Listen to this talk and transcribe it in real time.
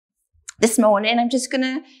This morning, I'm just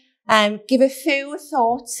going to give a few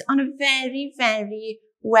thoughts on a very, very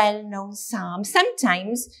well-known psalm.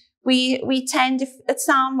 Sometimes we tend, if a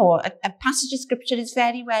psalm or a passage of scripture is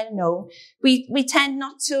very well known, we tend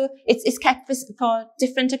not to, it's kept for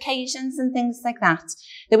different occasions and things like that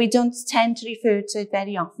we don't tend to refer to it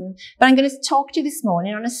very often. But I'm going to talk to you this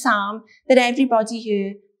morning on a psalm that everybody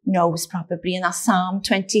here knows probably, and that's Psalm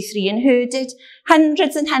 23, and heard it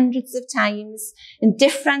hundreds and hundreds of times in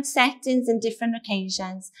different settings and different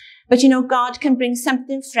occasions. But God can bring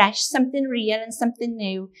something fresh, something real and something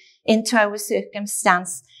new into our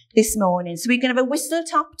circumstance this morning. So we're going to have a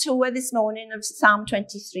whistle-top tour this morning of Psalm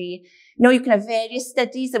 23. You can have various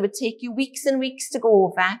studies that would take you weeks and weeks to go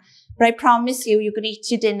over, but I promise you can eat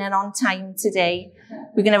your dinner on time today.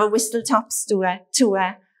 We're going to have a whistle-top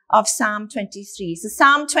tour of Psalm 23. So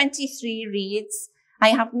Psalm 23 reads, I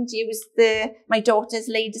haven't used my daughter's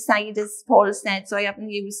laid aside, as Paul said, so I haven't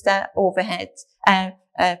used the overhead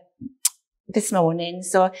this morning.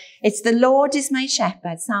 So it's, the Lord is my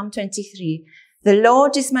shepherd, Psalm 23. The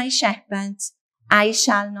Lord is my shepherd, I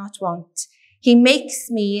shall not want. He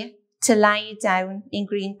makes me to lie down in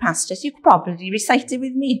green pastures. You could probably recite it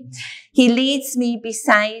with me. He leads me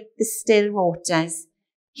beside the still waters.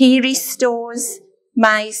 He restores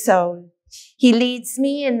my soul. He leads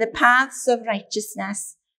me in the paths of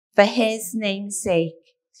righteousness for his name's sake.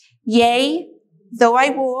 Yea, though I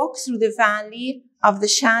walk through the valley of the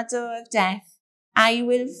shadow of death, I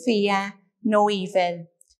will fear no evil.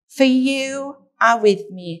 For you are with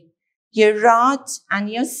me. Your rod and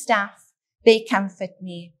your staff, they comfort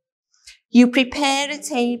me. You prepare a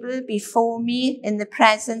table before me in the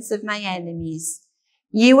presence of my enemies.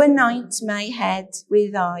 You anoint my head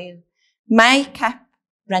with oil. My cup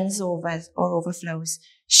runs over or overflows.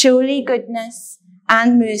 Surely goodness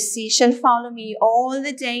and mercy shall follow me all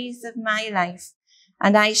the days of my life,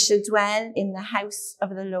 and I shall dwell in the house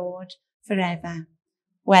of the Lord forever.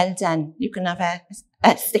 Well done. You can have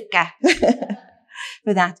a sticker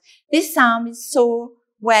for that. This psalm is so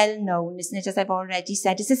well known, isn't it? As I've already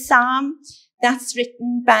said, it's a psalm that's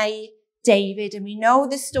written by David, and we know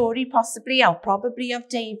the story possibly or probably of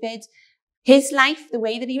David. His life, the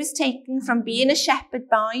way that he was taken from being a shepherd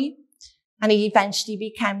boy, and he eventually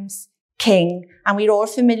becomes king. And we're all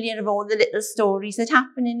familiar with all the little stories that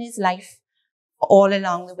happen in his life all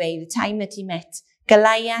along the way. The time that he met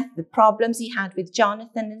Goliath, the problems he had with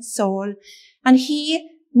Jonathan and Saul. And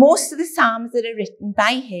most of the psalms that are written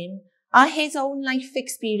by him are his own life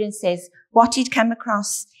experiences, what he'd come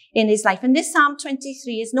across in his life. And this Psalm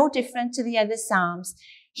 23 is no different to the other psalms.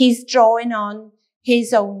 He's drawing on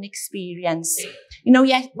his own experience.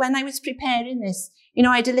 Yet when I was preparing this,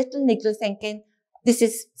 I had a little niggle thinking, this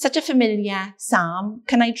is such a familiar psalm.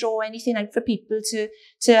 Can I draw anything out for people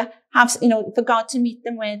to have, for God to meet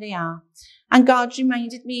them where they are? And God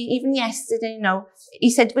reminded me, even yesterday,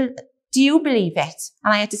 he said, well, do you believe it?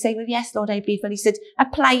 And I had to say, well, yes, Lord, I believe. Well, he said,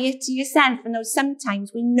 apply it to yourself. And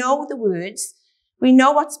sometimes we know the words, we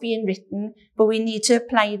know what's being written, but we need to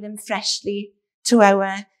apply them freshly to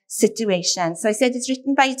our situation. So I said it's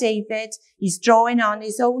written by David. He's drawing on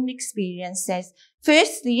his own experiences.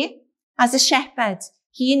 Firstly, as a shepherd,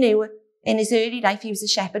 he knew in his early life he was a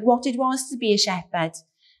shepherd, what it was to be a shepherd.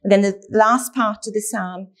 And then the last part of the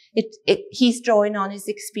psalm, he's drawing on his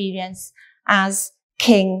experience as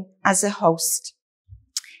king, as a host.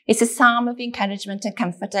 It's a psalm of encouragement and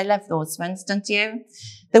comfort. I love those ones, don't you?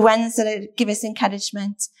 The ones that give us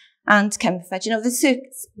encouragement and comfort.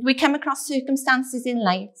 We come across circumstances in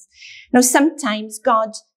life. Sometimes God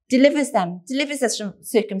delivers us from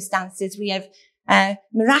circumstances. We have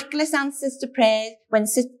miraculous answers to prayer when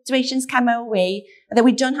situations come our way that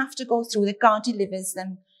we don't have to go through, that God delivers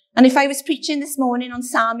them. And if I was preaching this morning on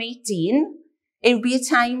Psalm 18, it would be a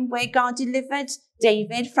time where God delivered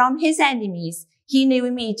David from his enemies. He knew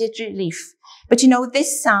immediate relief. But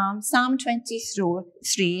this psalm, Psalm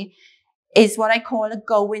 23, is what I call a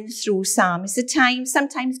going through psalm. It's a time,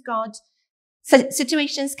 sometimes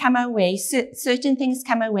situations come our way, certain things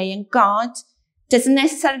come our way, and God doesn't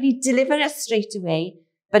necessarily deliver us straight away,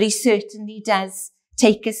 but he certainly does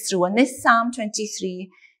take us through. And this Psalm 23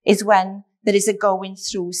 is one that is a going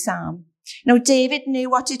through psalm. David knew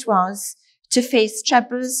what it was to face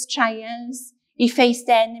troubles, trials. He faced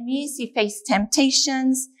enemies, he faced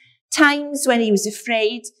temptations, times when he was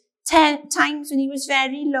afraid, times when he was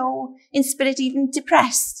very low in spirit, even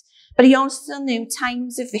depressed. But he also knew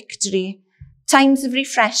times of victory, times of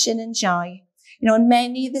refreshing and joy. And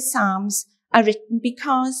many of the Psalms are written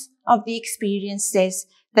because of the experiences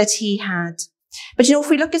that he had. But if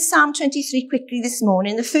we look at Psalm 23 quickly this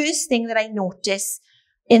morning, the first thing that I notice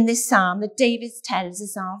in this psalm that David tells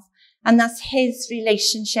us of, and that's his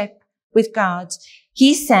relationship with God.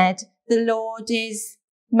 He said, the Lord is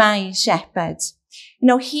my shepherd.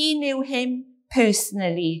 He knew him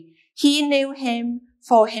personally. He knew him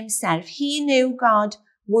for himself. He knew God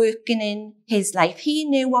working in his life. He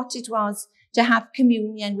knew what it was to have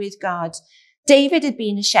communion with God. David had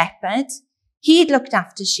been a shepherd. He'd looked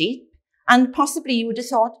after sheep. And possibly you would have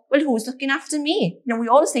thought, well, who's looking after me? We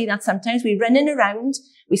all say that sometimes. We're running around,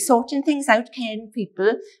 we're sorting things out, caring for people,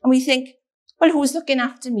 and we think, well, who's looking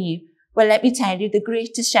after me? Well, let me tell you, the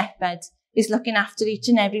greatest shepherd is looking after each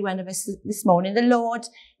and every one of us this morning. The Lord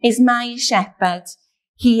is my shepherd.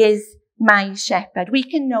 He is my shepherd. We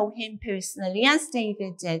can know him personally, as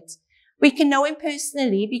David did. We can know him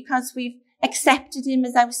personally because we've accepted him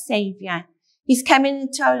as our saviour. He's come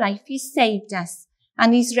into our life. He's saved us.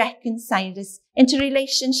 And he's reconciled us into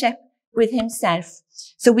relationship with himself.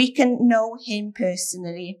 So we can know him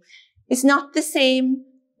personally. It's not the same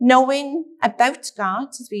knowing about God,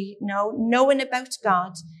 as we know. Knowing about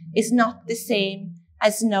God is not the same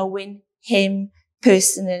as knowing him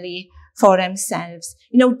personally for ourselves.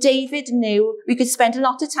 David knew. We could spend a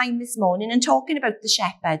lot of time this morning and talking about the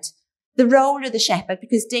shepherd, the role of the shepherd,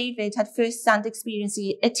 because David had first-hand experience.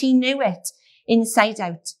 He knew it inside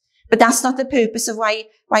out. But that's not the purpose of why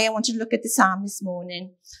I want to look at the psalm this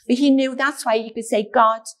morning. But he knew that's why he could say,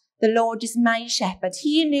 God, the Lord is my shepherd.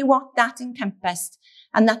 He knew what that encompassed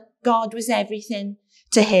and that God was everything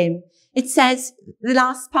to him. It says, the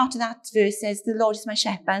last part of that verse says, the Lord is my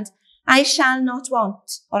shepherd. I shall not want,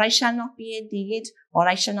 or I shall not be in need, or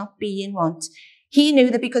I shall not be in want. He knew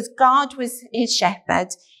that because God was his shepherd,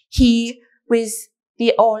 he was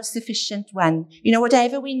the all-sufficient one.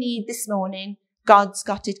 Whatever we need this morning, God's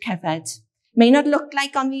got it covered. It may not look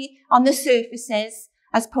like on the surfaces,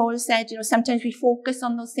 as Paul said, sometimes we focus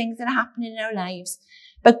on those things that are happening in our lives,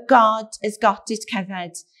 but God has got it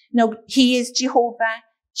covered. He is Jehovah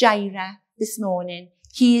Jireh this morning.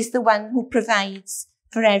 He is the one who provides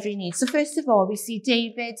for every need. So first of all, we see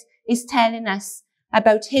David is telling us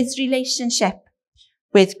about his relationship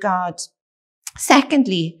with God.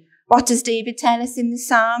 Secondly, what does David tell us in the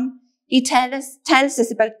psalm? He tells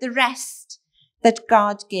us about the rest that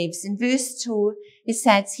God gives. In verse 2, it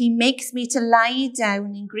says, he makes me to lie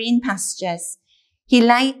down in green pastures. He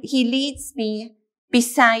leads me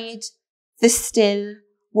beside the still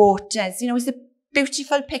waters. It's a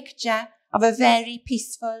beautiful picture of a very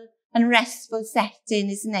peaceful and restful setting,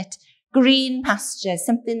 isn't it? Green pastures,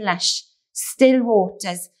 something lush. Still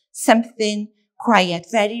waters, something quiet,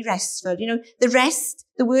 very restful.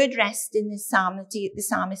 The word rest in this psalm that the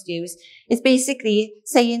psalmist used is basically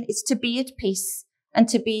saying it's to be at peace and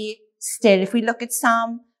to be still. If we look at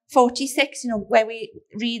Psalm 46, where we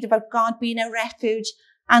read about God being a refuge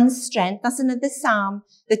and strength, that's another psalm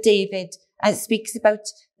that David speaks about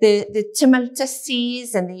the tumultuous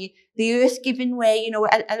seas and the earth giving way,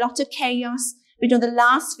 a lot of chaos. But the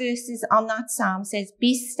last verses on that psalm says,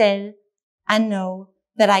 be still and know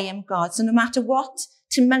that I am God. So no matter what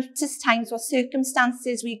tumultuous times, what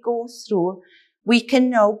circumstances we go through, we can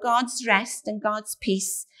know God's rest and God's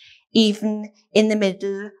peace, even in the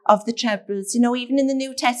middle of the troubles. Even in the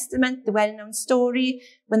New Testament, the well-known story,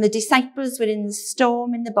 when the disciples were in the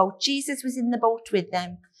storm in the boat, Jesus was in the boat with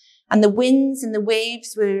them. And the winds and the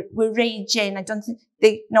waves were raging. I don't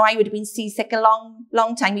think I would have been seasick a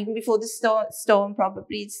long time, even before the storm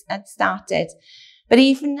probably had started. But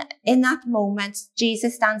even in that moment,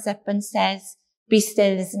 Jesus stands up and says, be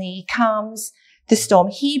still, isn't he? He calms the storm.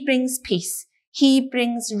 He brings peace. He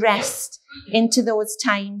brings rest into those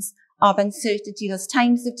times of uncertainty, those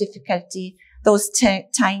times of difficulty, those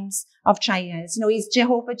times of trials. He's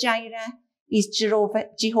Jehovah Jireh. He's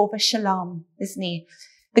Jehovah Shalom, isn't he?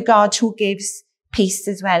 The God who gives peace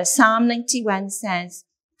as well. Psalm 91 says,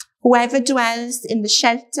 whoever dwells in the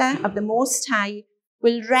shelter of the Most High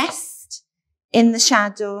will rest in the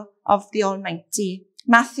shadow of the Almighty.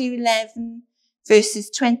 Matthew 11, verses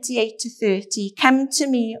 28 to 30. Come to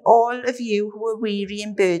me, all of you who are weary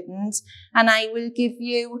and burdened, and I will give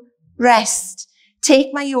you rest.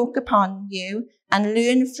 Take my yoke upon you and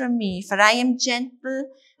learn from me, for I am gentle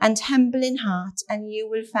and humble in heart, and you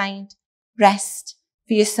will find rest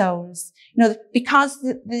for your souls. Because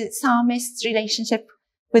the psalmist's relationship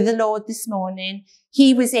with the Lord this morning,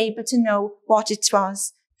 he was able to know what it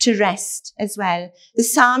was to rest as well. The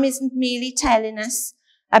psalm isn't merely telling us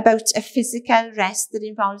about a physical rest that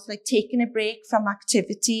involves like taking a break from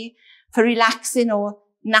activity, for relaxing or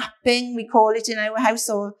napping, we call it in our house,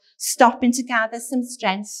 or stopping to gather some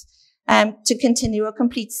strength to continue or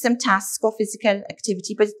complete some task or physical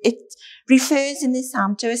activity. But it refers in this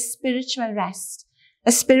psalm to a spiritual rest,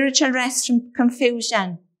 a spiritual rest from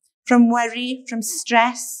confusion, from worry, from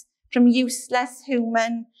stress, from useless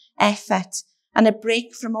human effort, and a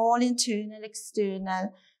break from all internal,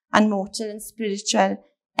 external, and mortal and spiritual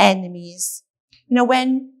enemies. You know,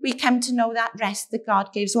 when we come to know that rest that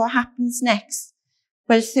God gives, what happens next?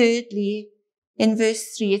 Well, thirdly, in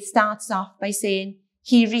verse 3, it starts off by saying,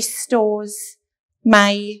 He restores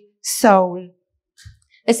my soul.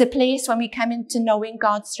 There's a place when we come into knowing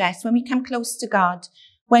God's rest, when we come close to God,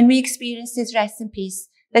 when we experience His rest and peace,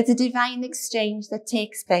 there's a divine exchange that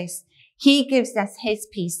takes place. He gives us His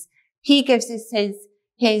peace. He gives us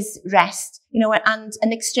His rest, you know, and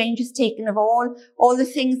an exchange is taken of all the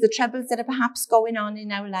things, the troubles that are perhaps going on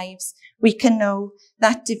in our lives. We can know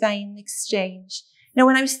that divine exchange. You know,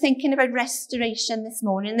 when I was thinking about restoration this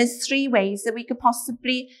morning, there's 3 ways that we could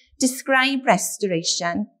possibly describe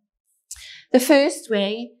restoration. The first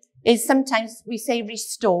way is sometimes we say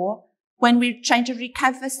restore when we're trying to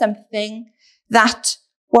recover something that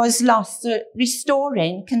was lost. So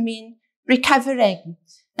restoring can mean recovering.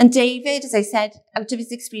 And David, as I said, out of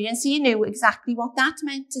his experience, he knew exactly what that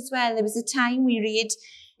meant as well. There was a time we read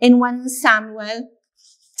in 1 Samuel,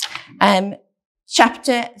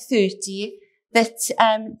 chapter 30, that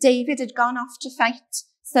David had gone off to fight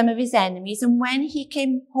some of his enemies. And when he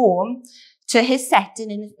came home to his setting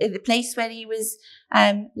in the place where he was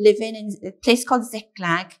living, in a place called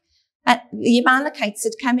Ziklag, the Amalekites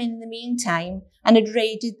had come in the meantime and had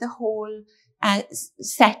raided the whole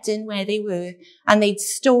setting where they were, and they'd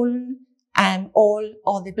stolen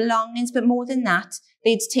all the belongings, but more than that,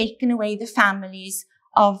 they'd taken away the families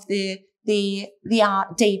of David's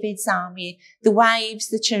army, the wives,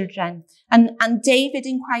 the children. And David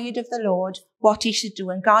inquired of the Lord what he should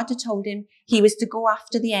do, and God had told him he was to go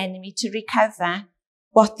after the enemy to recover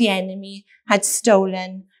what the enemy had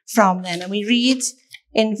stolen from them. And we read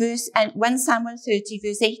in 1 Samuel 30,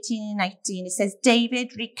 verse 18 and 19, it says,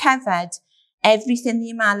 David recovered everything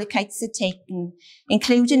the Amalekites had taken,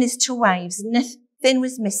 including his 2 wives. Nothing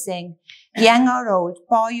was missing, young or old,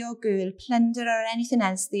 boy or girl, plunder or anything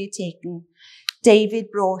else they had taken.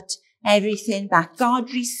 David brought everything back.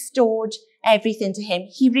 God restored everything to him.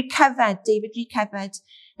 David recovered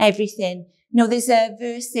everything. You know, there's a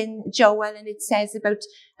verse in Joel and it says about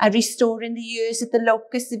restoring the years that the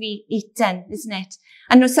locusts have eaten, isn't it?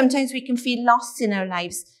 I know sometimes we can feel lost in our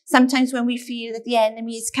lives. Sometimes when we feel that the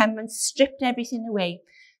enemy has come and stripped everything away,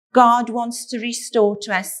 God wants to restore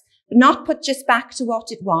to us, not put just back to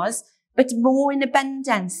what it was, but more in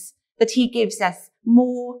abundance that He gives us,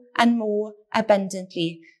 more and more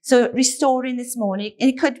abundantly. So restoring this morning,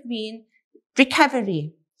 it could mean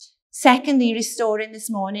recovery. Secondly, restoring this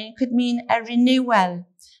morning could mean a renewal.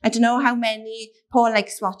 I don't know how many Paul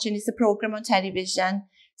likes watching. It's a program on television.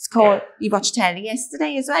 It's called, you watched telly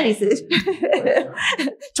yesterday as well, is it?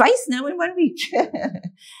 Twice now in 1 week.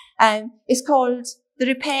 It's called The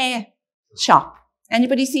Repair Shop.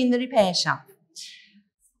 Anybody seen The Repair Shop?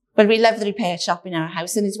 Well, we love the repair shop in our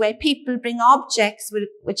house, and it's where people bring objects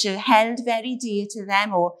which are held very dear to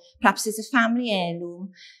them, or perhaps it's a family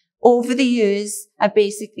heirloom, over the years have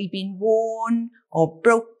basically been worn or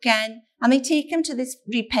broken, and they take them to this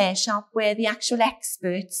repair shop where the actual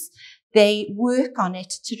experts, they work on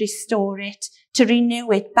it to restore it, to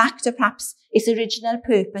renew it back to perhaps its original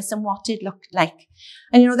purpose and what it looked like.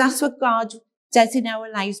 And you know, that's what God does in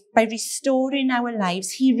our lives. By restoring our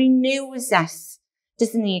lives, He renews us,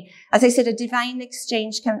 doesn't He? As I said, a divine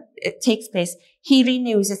exchange takes place. He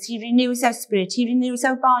renews us. He renews our spirit. He renews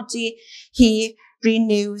our body. He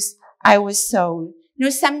renews our soul. You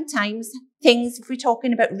know, sometimes things, if we're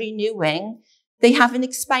talking about renewing, they have an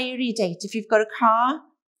expiry date. If you've got a car,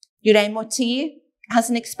 your MOT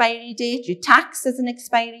has an expiry date, your tax has an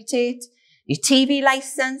expiry date, your TV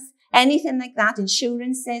license, anything like that,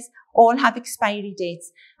 insurances, all have expiry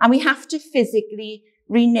dates. And we have to physically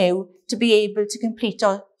renew to be able to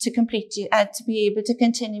be able to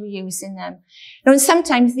continue using them. You know, and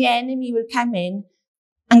sometimes the enemy will come in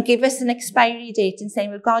and give us an expiry date and say,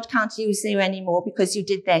 well, God can't use you anymore because you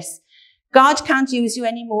did this. God can't use you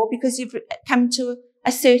anymore because you've come to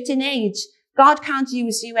a certain age. God can't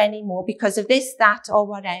use you anymore because of this, that, or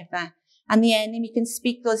whatever. And the enemy can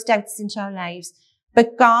speak those doubts into our lives.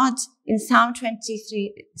 But God, in Psalm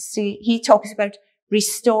 23, He talks about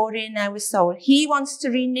restoring our soul. He wants to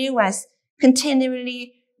renew us,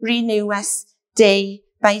 continually renew us day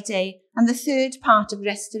by day. And the third part of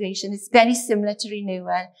restoration is very similar to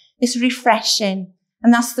renewal. It's refreshing.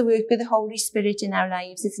 And that's the work of the Holy Spirit in our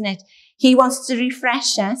lives, isn't it? He wants to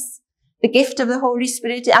refresh us. The gift of the Holy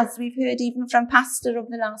Spirit, as we've heard even from Pastor over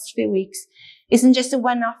the last few weeks, isn't just a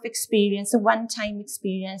one-off experience, a one-time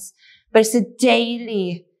experience, but it's a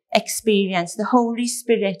daily experience. The Holy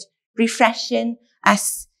Spirit refreshing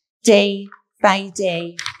us day by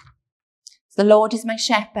day. The Lord is my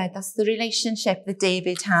shepherd. That's the relationship that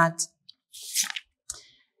David had.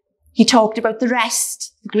 He talked about the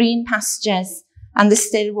rest, the green pastures and the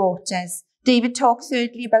still waters. David talked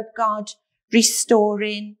thirdly about God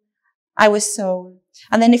restoring our soul.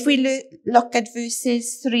 And then if we look at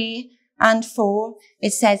verses 3 and 4,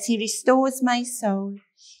 it says, he restores my soul.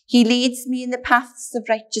 He leads me in the paths of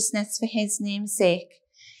righteousness for his name's sake.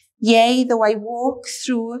 Yea, though I walk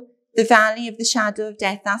through the valley of the shadow of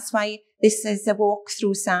death, that's why this is a walk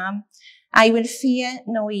through psalm, I will fear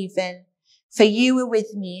no evil, for you are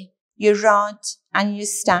with me, your rod and your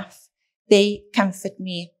staff, they comfort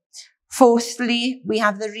me. Fourthly, we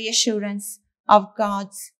have the reassurance of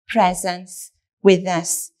God's presence with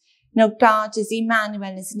us. Now, God is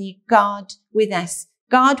Emmanuel, isn't he? God with us.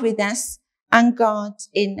 God with us and God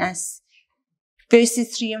in us.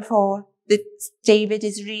 Verses 3 and 4, that David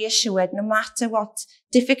is reassured no matter what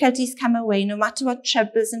difficulties come away, no matter what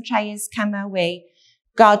troubles and trials come our way,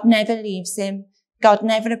 God never leaves him. God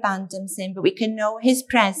never abandons him, but we can know his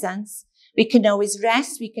presence. We can know his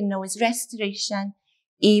rest. We can know his restoration,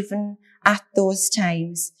 even at those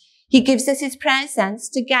times. He gives us his presence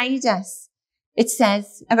to guide us. It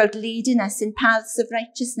says about leading us in paths of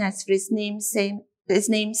righteousness for his name's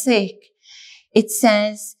sake. It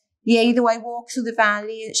says, yea, though I walk through the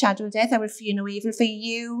valley of the shadow of death, I will fear no evil, for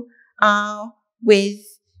you are with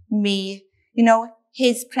me. You know,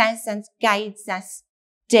 his presence guides us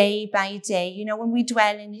day by day. You know, when we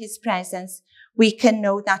dwell in his presence, we can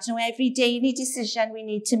know that. You know, every daily decision we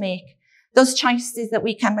need to make, those choices that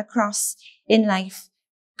we come across in life,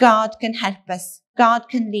 God can help us. God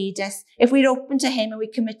can lead us. If we're open to him and we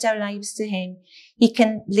commit our lives to him, he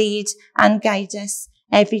can lead and guide us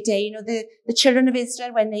every day. You know, the children of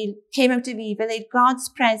Israel, when they came out of evil, they had God's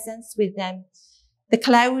presence with them. The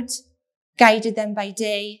cloud guided them by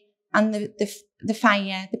day, and the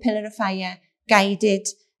fire, the pillar of fire, guided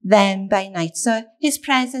them by night. So his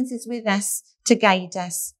presence is with us to guide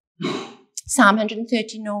us. Psalm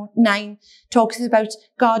 139 talks about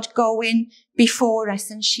God going before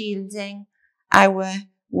us and shielding our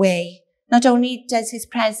way. Not only does his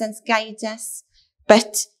presence guide us,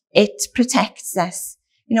 but it protects us.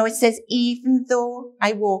 You know, it says, even though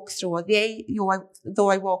I walk through, though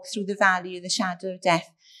I walk through the valley of the shadow of death.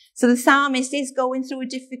 So the psalmist is going through a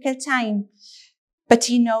difficult time, but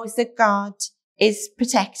he knows that God is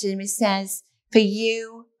protecting him. It says, for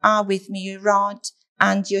you are with me, your rod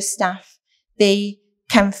and your staff, they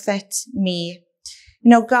comfort me.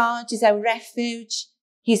 You know, God is our refuge.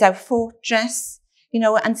 He's our fortress, you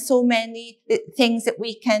know, and so many things that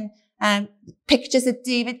we can, pictures that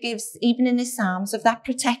David gives, even in his Psalms, of that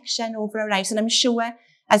protection over our lives. And I'm sure,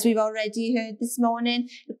 as we've already heard this morning,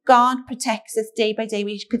 God protects us day by day.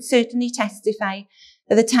 We could certainly testify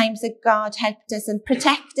of the times that God helped us and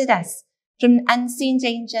protected us from unseen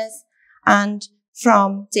dangers and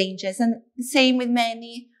from dangers. And the same with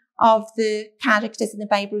many of the characters in the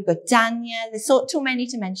Bible. We've got Daniel. There's too many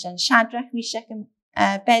to mention. Shadrach, Meshach, and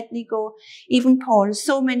Abednego, even Paul.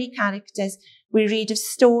 So many characters. We read of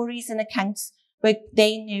stories and accounts where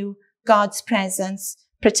they knew God's presence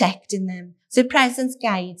protecting them. So presence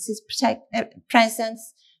guides, his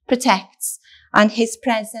presence protects, and his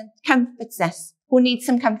presence comforts us. Who needs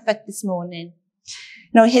some comfort this morning?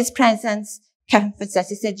 No, his presence comforts us.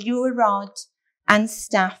 He said, your rod and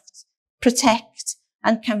staff protect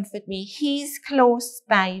and comfort me. He's close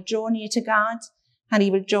by. Draw near to God and he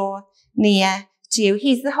will draw near to you.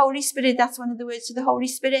 He's the Holy Spirit. That's one of the words for the Holy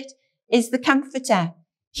Spirit, is the comforter.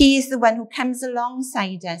 He is the one who comes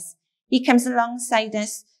alongside us. He comes alongside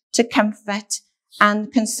us to comfort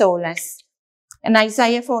and console us. In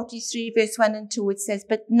Isaiah 43 verse 1 and 2 it says,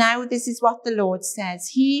 but now this is what the Lord says.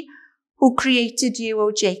 He who created you,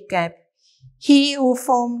 O Jacob, he who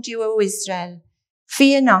formed you, O Israel,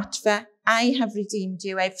 fear not, for I have redeemed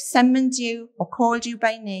you. I've summoned you or called you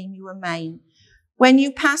by name. You are mine. When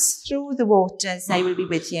you pass through the waters, I will be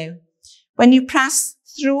with you. When you pass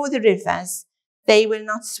through the rivers, they will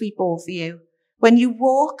not sweep over you. When you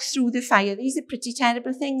walk through the fire, these are pretty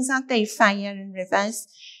terrible things, aren't they? Fire and rivers.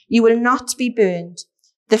 You will not be burned.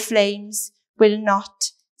 The flames will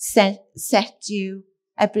not set you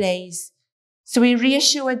ablaze. So we're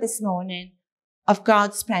reassured this morning of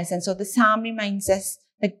God's presence. So the psalm reminds us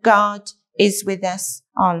that God is with us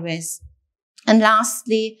always. And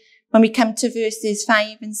lastly, when we come to verses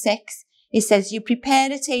 5 and 6, it says, you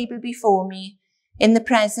prepare a table before me in the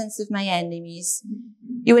presence of my enemies.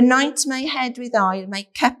 You anoint my head with oil, my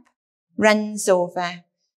cup runs over.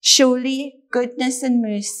 Surely goodness and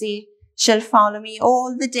mercy shall follow me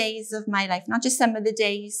all the days of my life. Not just some of the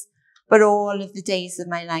days, but all of the days of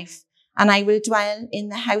my life. And I will dwell in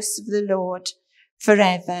the house of the Lord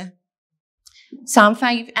forever. Psalm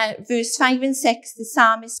 5, verse 5 and 6, the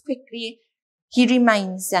psalmist quickly, he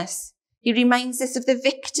reminds us of the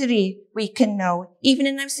victory we can know. Even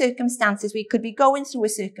in our circumstances, we could be going through a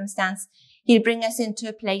circumstance. He'll bring us into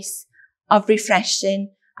a place of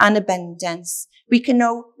refreshing and abundance. We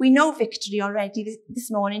know victory already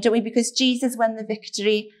this morning, don't we? Because Jesus won the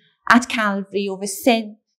victory at Calvary over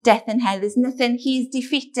sin, death and hell. There's nothing. He's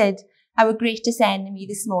defeated our greatest enemy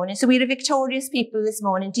this morning. So we're a victorious people this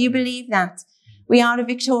morning. Do you believe that? We are a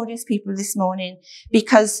victorious people this morning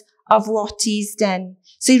because of what he's done.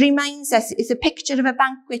 So he reminds us, it's a picture of a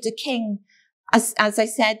banquet, a king. As I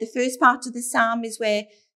said, the first part of the psalm is where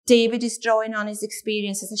David is drawing on his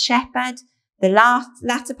experience as a shepherd. The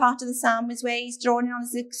latter part of the psalm is where he's drawing on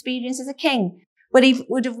his experience as a king, where he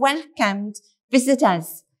would have welcomed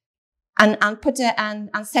visitors and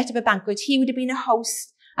set up a banquet. He would have been a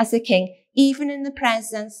host as a king. Even in the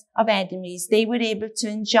presence of enemies, they were able to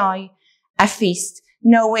enjoy a feast,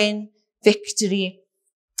 knowing victory.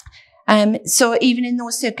 So even in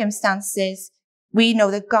those circumstances, we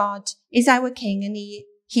know that God is our king and he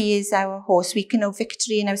is our host. We can know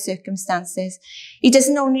victory in our circumstances. He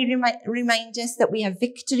doesn't only remind us that we have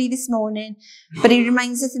victory this morning, but he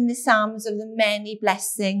reminds us in the Psalms of the many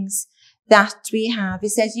blessings that we have. He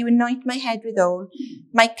says, you anoint my head with oil.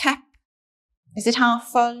 My cup, is it half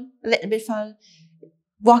full? A little bit full?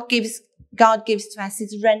 What God gives to us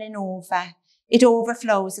is running over. It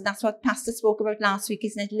overflows. And that's what Pastor spoke about last week,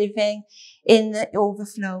 isn't it? Living in the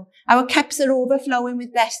overflow. Our cups are overflowing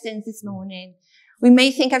with blessings this morning. We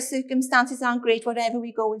may think our circumstances aren't great, whatever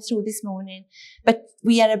we're going through this morning, but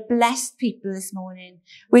we are a blessed people this morning.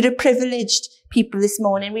 We're a privileged people this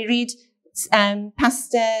morning. We read,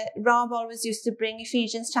 Pastor Rob always used to bring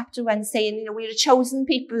Ephesians chapter 1 saying, we're a chosen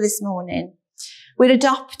people this morning. We're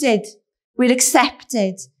adopted. We're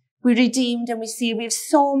accepted. We're redeemed, and we have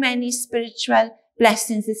so many spiritual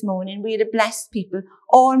blessings this morning. We're a blessed people.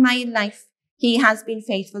 All my life, he has been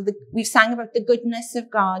faithful. We've sang about the goodness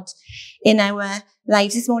of God in our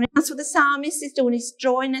lives this morning. That's what the psalmist is doing. He's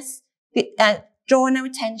drawing our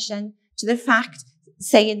attention to the fact,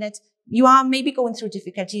 saying that you are maybe going through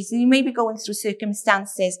difficulties. You may be going through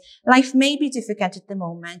circumstances. Life may be difficult at the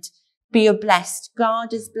moment, but you're blessed. God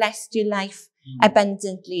has blessed your life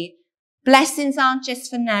abundantly. Blessings aren't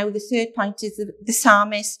just for now. The third point is the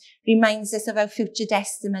psalmist reminds us of our future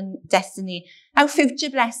destiny. Our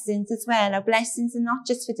future blessings as well. Our blessings are not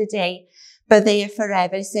just for today, but they are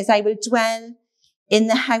forever. It says, I will dwell in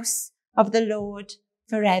the house of the Lord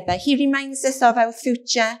forever. He reminds us of our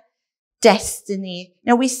future destiny.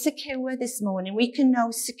 We're secure this morning. We can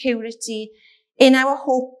know security in our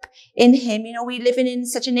hope in him. We're living in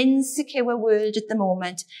such an insecure world at the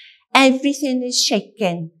moment. Everything is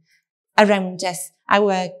shaking around us.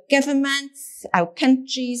 Our governments, our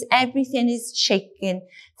countries, everything is shaking.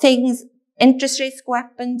 Interest rates go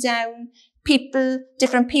up and down.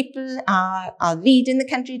 Different people are leading the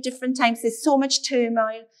country at different times. There's so much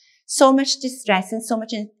turmoil, so much distress and so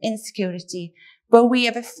much insecurity. But we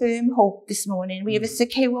have a firm hope this morning. We have a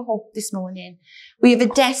secure hope this morning. We have a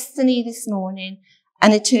destiny this morning,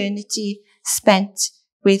 an eternity spent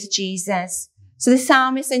with Jesus. So the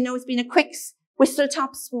psalmist, I know it's been a quick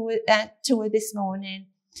whistle-top tour this morning.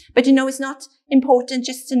 But it's not important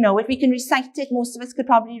just to know it. We can recite it. Most of us could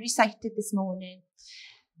probably recite it this morning.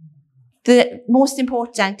 The most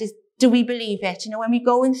important is, do we believe it? When we're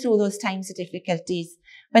going through those times of difficulties,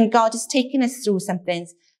 when God is taking us through some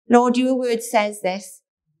things, Lord, your word says this.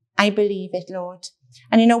 I believe it, Lord.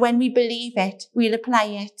 And when we believe it, we'll apply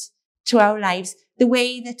it to our lives. The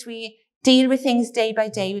way that we deal with things day by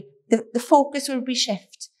day, the focus will be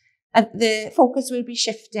shifted. The focus will be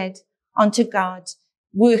shifted onto God,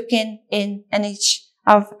 working in and each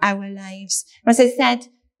of our lives. And as I said,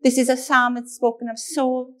 this is a psalm that's spoken of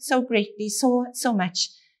so greatly, so much.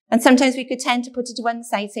 And sometimes we could tend to put it to one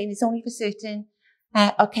side, saying it's only for certain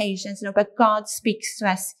occasions, but God speaks to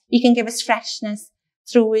us. He can give us freshness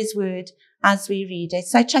through his word as we read it.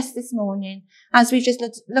 So I trust this morning, as we've just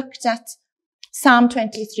looked at Psalm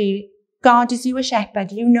 23, God is your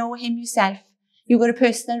shepherd. You know him yourself. You've got a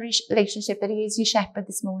personal relationship that he is your shepherd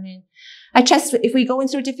this morning. I trust if we're going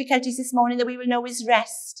through difficulties this morning that we will know his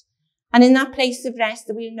rest. And in that place of rest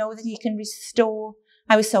that we'll know that he can restore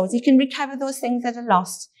our souls. He can recover those things that are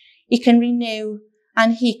lost. He can renew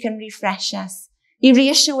and he can refresh us. He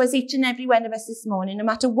reassures each and every one of us this morning, no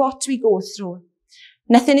matter what we go through.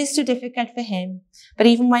 Nothing is too difficult for him. But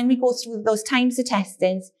even when we go through those times of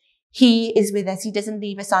testings, He is with us. He doesn't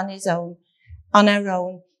leave us on our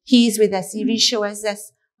own. He is with us. He reassures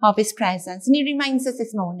us of his presence. And he reminds us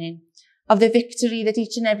this morning of the victory that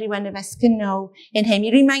each and every one of us can know in him.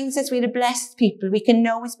 He reminds us we're a blessed people. We can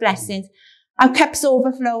know his blessings. Our cups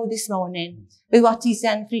overflow this morning with what he's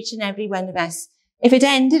done for each and every one of us. If it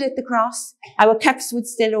ended at the cross, our cups would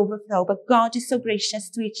still overflow. But God is so gracious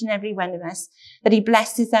to each and every one of us that he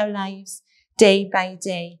blesses our lives day by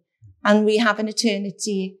day. And we have an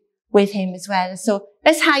eternity with him as well. So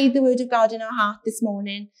let's hide the word of God in our heart this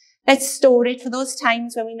morning. Let's store it for those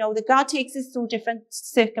times when we know that God takes us through different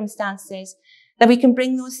circumstances, that we can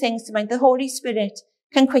bring those things to mind. The Holy Spirit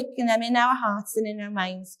can quicken them in our hearts and in our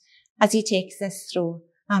minds as he takes us through.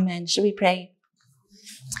 Amen. Shall we pray?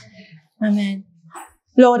 Amen.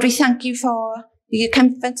 Lord, we thank you for your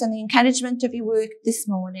comfort and the encouragement of your work this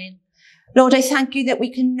morning. Lord, I thank you that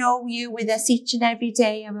we can know you with us each and every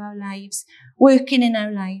day of our lives, working in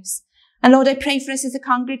our lives. And Lord, I pray for us as a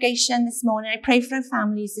congregation this morning. I pray for our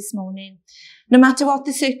families this morning. No matter what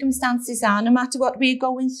the circumstances are, no matter what we're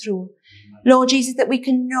going through, Lord Jesus, that we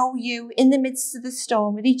can know you in the midst of the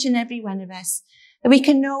storm with each and every one of us. That we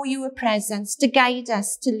can know your presence to guide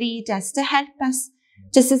us, to lead us, to help us,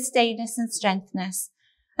 to sustain us and strengthen us.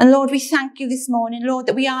 And Lord, we thank you this morning, Lord,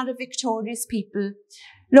 that we are a victorious people.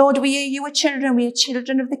 Lord, we are your children. We are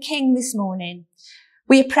children of the King this morning.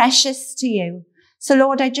 We are precious to you. So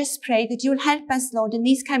Lord, I just pray that you'll help us, Lord, in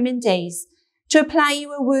these coming days to apply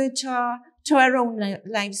your word to our own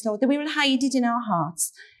lives, Lord, that we will hide it in our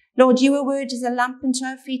hearts. Lord, your word is a lamp unto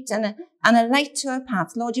our feet and a light to our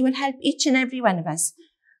path. Lord, you will help each and every one of us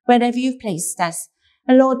wherever you've placed us.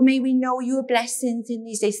 And Lord, may we know your blessings in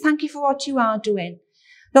these days. Thank you for what you are doing.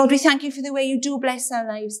 Lord, we thank you for the way you do bless our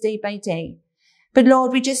lives day by day. But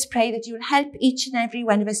Lord, we just pray that you will help each and every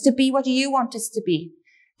one of us to be what you want us to be,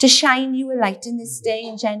 to shine you a light in this day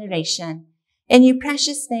and generation. In your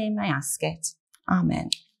precious name I ask it. Amen.